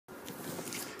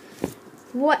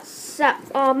What's up,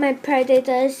 all my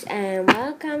predators, and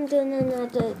welcome to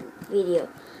another video.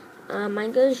 I'm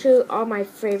going to show you all my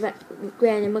favorite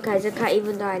Grand Animal Kaiser cards,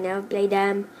 even though I never play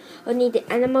them. Only the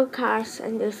animal cards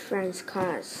and the friends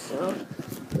cards. So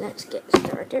let's get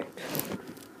started.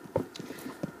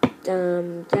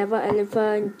 Devil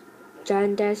Elephant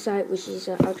Giant Dacite, which is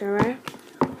ultra rare.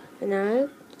 Now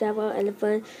Devil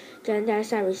Elephant Giant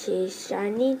Dacite, which is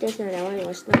shiny. Just now that one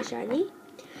was not shiny.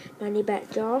 Money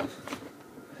Backjaw.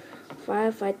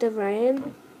 Firefighter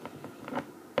Ryan,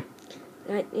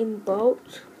 Lightning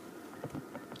Bolt,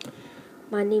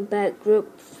 Money Bag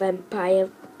Group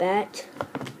Vampire Bat,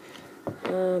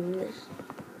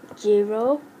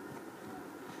 Zero,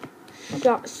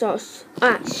 Shock Sauce,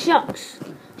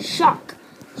 Shock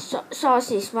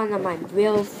Sauce is one of my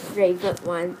real favorite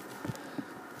one.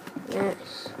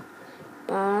 Next,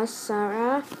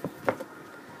 Basara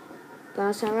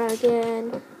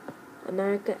again,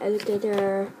 American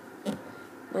Alligator,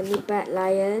 Money Bat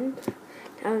Lion.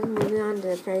 Now moving on to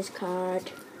the friends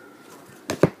card.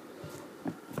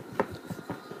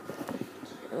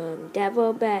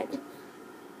 Devil Bat,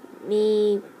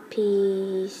 Me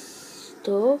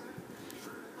Pistol.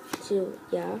 So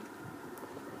yeah.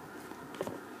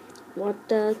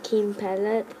 Water King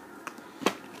Palette,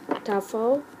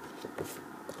 Tuffle.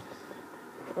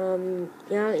 Young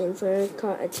Infernal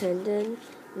Court Attendant,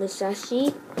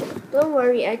 Musashi. Don't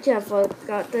worry, actually I've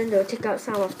forgotten to take out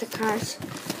some of the cards,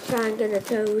 so I'm gonna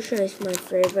tell you which one is my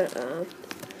favorite.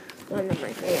 One of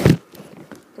my favorite.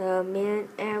 The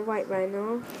Millionaire White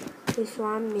Rhino. This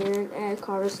one, Millionaire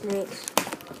Coral Snakes.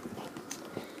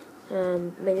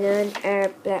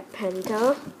 Millionaire Black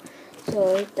Panther.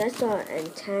 So that's all, and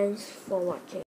thanks for watching.